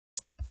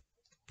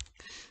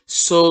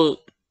So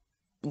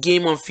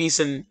Gael Monfils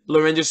and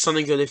Lorenzo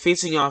Sonego, they're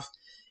facing off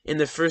in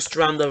the first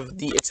round of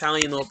the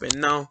Italian Open.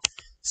 Now,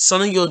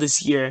 Sonego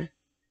this year,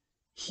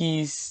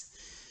 he's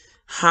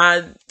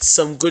had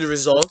some good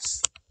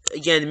results.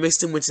 Again,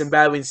 mixed in with some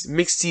bad wins.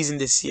 Mixed season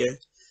this year.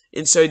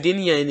 In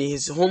Sardinia, in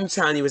his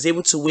hometown, he was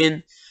able to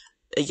win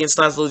against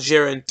Laszlo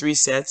Djere in 3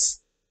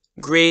 sets.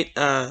 Great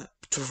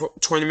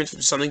tournament from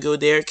Sonego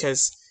there,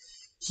 because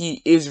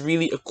he is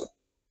really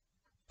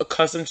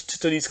accustomed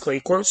to these clay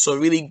courts. So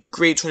really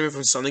great tournament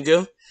from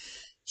Sonego.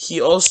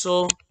 He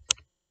also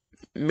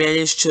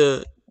managed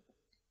to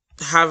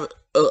have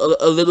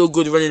a little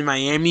good run in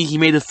Miami. He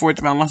made the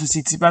 4th round, lost to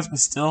Tsitsipas, but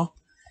still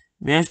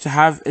managed to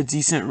have a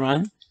decent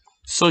run.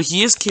 So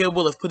he is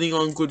capable of putting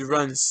on good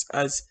runs,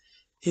 as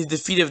his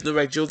defeat of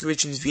Novak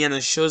Djokovic in Vienna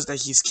shows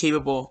that he's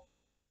capable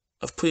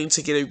of putting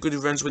together good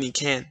runs when he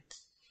can.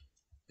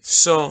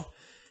 So,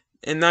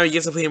 and now he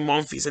gets to play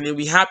Monfils, and he'll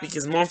be happy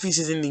because Monfils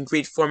isn't in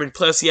great form, and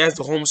plus he has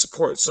the home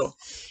support, so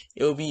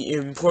it'll be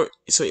important.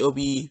 So it'll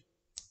be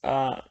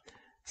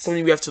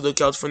something we have to look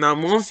out for. Now,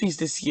 Monfils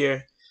this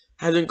year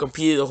hasn't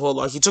competed a whole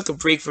lot. He took a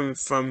break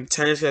from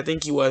tennis. I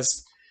think he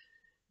was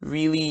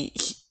really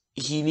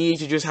he needed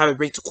to just have a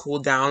break to cool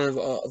down of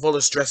all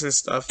the stress and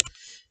stuff.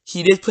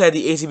 He did play at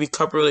the ATP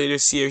Cup earlier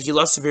this year. He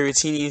lost to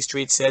Berrettini in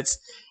straight sets.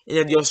 And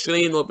at the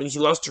Australian Open, he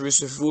lost to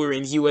Rusev,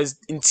 and he was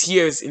in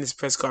tears in his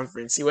press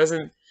conference. He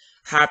wasn't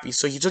happy,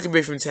 so he took a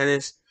break from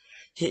tennis.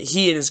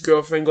 He and his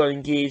girlfriend got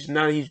engaged.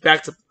 Now he's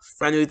back to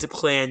finally to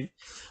play. And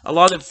a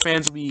lot of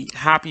fans will be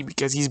happy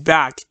because he's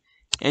back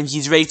and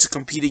he's ready to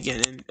compete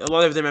again. And a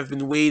lot of them have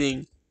been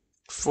waiting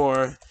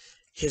for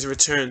his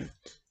return.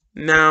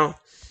 Now,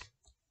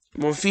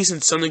 Monfils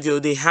and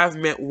Sonego, they have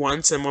met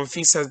once, and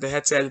Monfils has the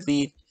head-to-head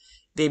lead.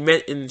 They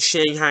met in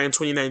Shanghai in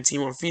 2019.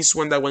 Monfils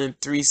won that one in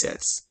 3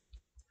 sets.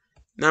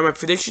 Now, my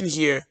prediction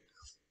here,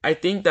 I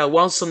think that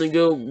while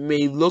Sonego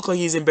may look like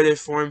he's in better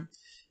form,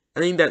 I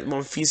think that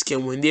Monfils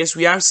can win this.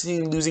 We have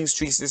seen losing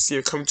streaks this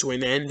year come to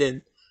an end,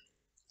 and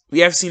we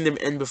have seen them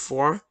end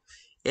before.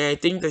 And I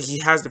think that he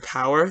has the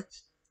power,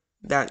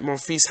 that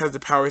Monfils has the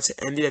power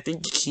to end it. I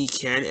think he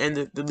can end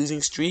the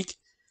losing streak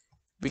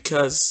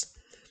because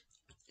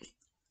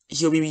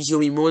he'll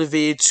be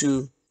motivated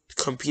to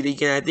compete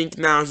again. I think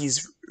now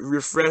he's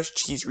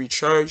refreshed, he's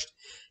recharged,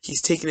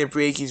 he's taking a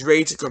break, he's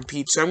ready to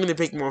compete. So I'm going to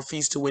pick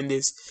Monfils to win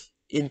this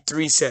in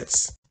 3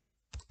 sets.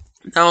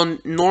 Now,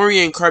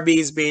 Norrie and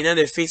Carballes Baena,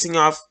 they're facing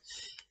off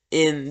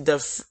in the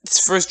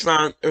first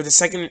round, or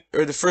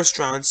the first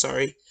round,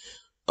 sorry,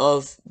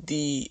 of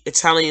the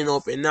Italian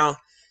Open. Now,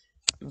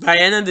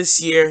 Baena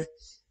this year,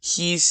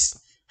 he's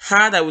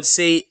had, I would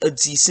say, a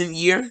decent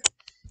year.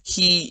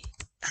 He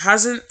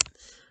hasn't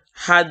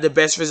had the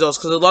best results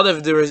because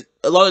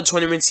a lot of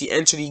tournaments he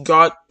entered, he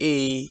got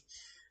a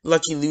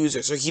lucky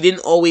loser. So he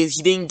didn't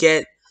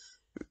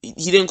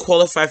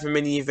qualify for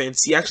many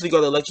events. He actually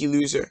got a lucky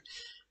loser,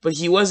 but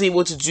he was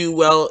able to do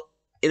well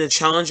in a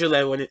challenger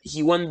level.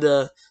 He won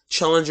the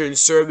challenger in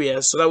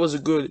Serbia, so that was a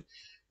good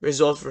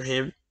result for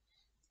him.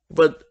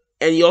 And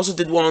he also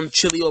did well in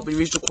Chile Open,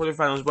 reached the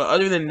quarterfinals. But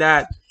other than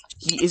that,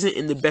 he isn't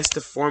in the best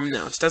of form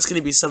now. So that's going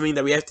to be something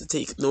that we have to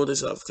take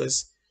notice of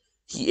because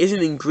he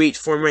isn't in great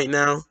form right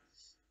now,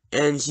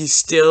 and he's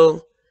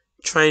still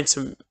trying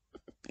to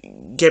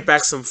get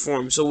back some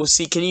form. So we'll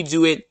see, can he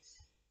do it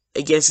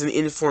against an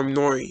informed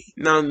Norrie?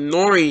 Now,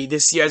 Norrie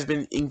this year has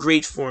been in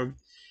great form.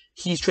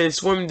 He's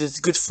transformed this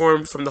good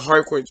form from the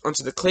hard court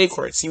onto the clay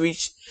courts. He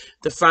reached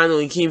the final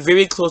and came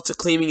very close to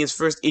claiming his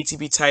first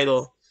ATP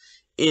title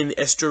in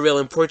Estoril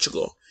in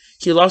Portugal.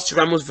 He lost to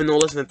Ramos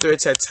Vinolas in the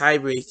 3rd set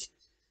tiebreak.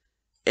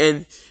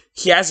 And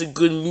he has a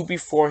good loopy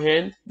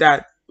forehand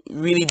that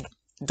really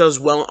does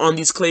well on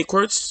these clay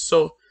courts.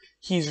 So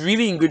he's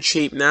really in good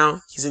shape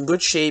now. He's in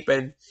good shape,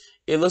 and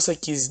it looks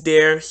like he's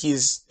there.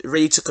 He's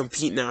ready to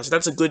compete now. So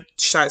that's a good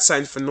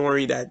sign for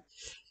Norrie that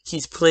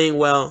he's playing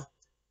well,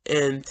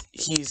 and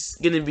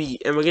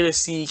we're gonna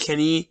see, can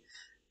he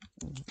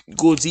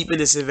go deep in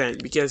this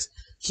event, because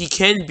he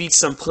can beat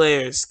some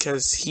players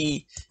because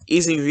he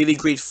is in really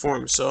great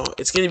form. So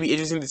it's gonna be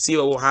interesting to see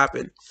what will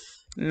happen.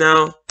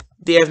 Now,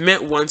 they have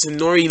met once, and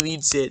Norrie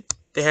leads it.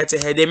 They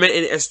head-to-head. They met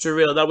in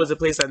Estoril. That was the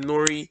place that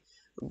Norrie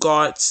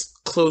got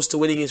close to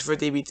winning his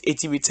first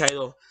ATP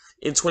title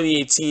in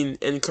 2018,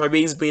 and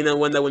Carballes Baena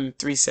won that one in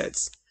 3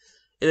 sets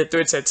in the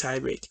 3rd set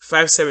tiebreak,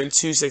 5-7,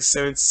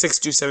 2-6,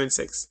 6-2,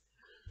 7-6.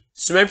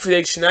 So my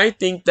prediction, I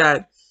think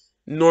that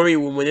Norrie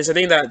will win this. I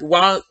think that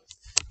while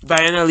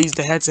Baena leads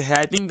the head-to-head,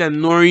 I think that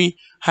Norrie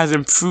has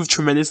improved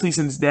tremendously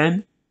since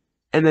then,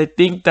 and I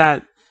think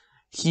that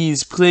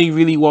he's playing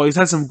really well. He's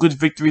had some good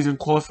victories in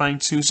qualifying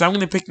too. So I'm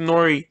going to pick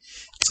Norrie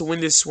to win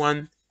this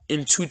one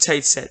in 2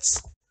 tight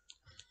sets.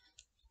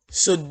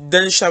 So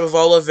Denis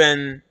Shapovalov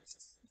and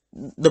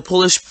the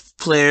Polish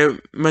player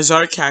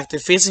Mazarczak, they're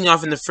facing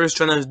off in the first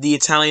round of the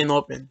Italian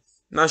Open.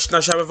 Now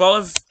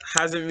Shapovalov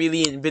hasn't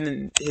really been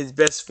in his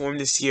best form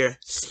this year.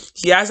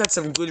 He has had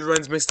some good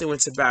runs mixed in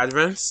with some bad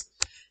runs.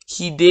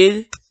 He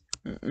did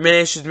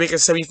manage to make a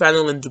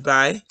semifinal in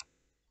Dubai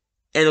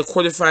and a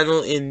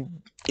quarterfinal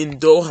in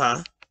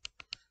Doha.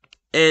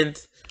 and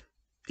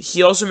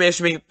he also managed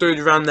to make the third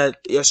round at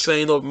the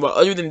Australian Open. But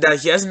other than that,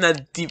 he hasn't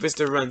had deepest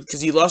of run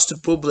because he lost to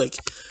Bublik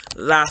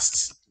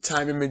last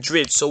time in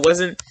Madrid, so it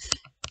wasn't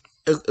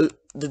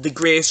the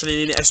greatest run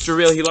in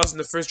Estoril. He lost in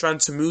the first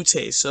round to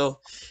Mute, so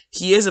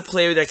he is a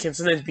player that can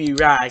sometimes be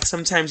ragged.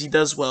 Sometimes he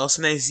does well,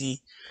 sometimes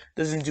he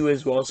doesn't do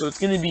as well. So it's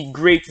going to be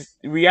great.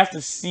 We have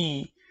to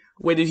see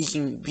whether he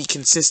can be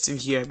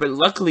consistent here. But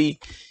luckily,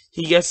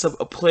 he gets a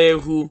player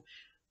who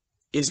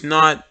is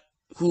not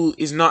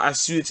as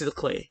suited to the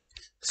clay.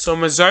 So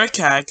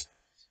Mazarkak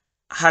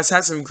has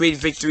had some great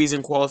victories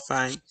in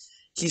qualifying.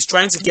 He's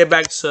trying to get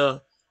back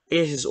to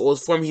his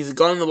old form. He's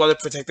gotten a lot of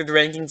protected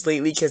rankings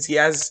lately because he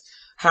has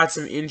had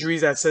some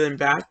injuries that set him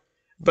back.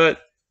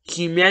 But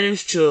he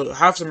managed to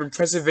have some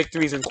impressive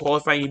victories in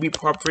qualifying. He beat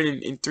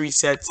Poprin in 3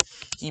 sets.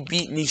 He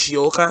beat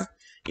Nishioka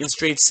in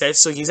straight sets.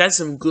 So he's had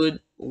some good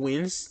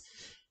wins.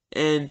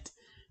 And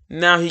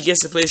now he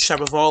gets to play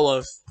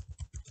Shapovalov.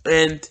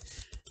 And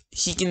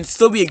he can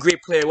still be a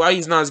great player. While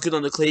he's not as good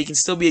on the clay, he can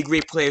still be a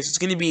great player. So it's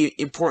going to be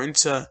important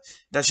that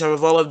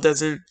Shapovalov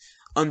doesn't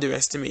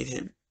underestimate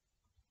him.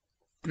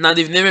 Now,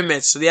 they've never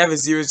met, so they have a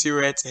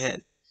 0-0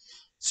 head-to-head.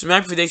 So my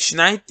prediction,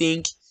 I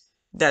think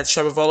that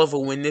Shapovalov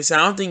will win this. I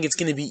don't think it's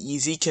going to be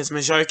easy because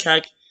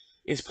Mazarkak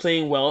is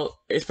playing well.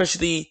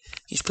 Especially,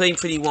 he's playing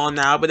pretty well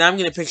now. But I'm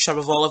going to pick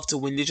Shapovalov to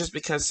win this just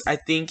because I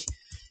think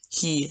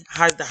he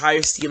has the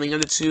higher ceiling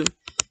of the two.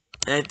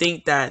 And I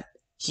think that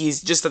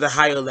he's just at a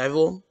higher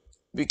level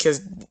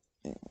because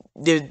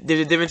they're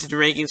the difference in the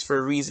rankings for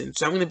a reason.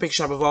 So I'm going to pick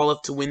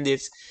Shapovalov to win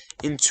this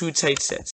in 2 tight sets.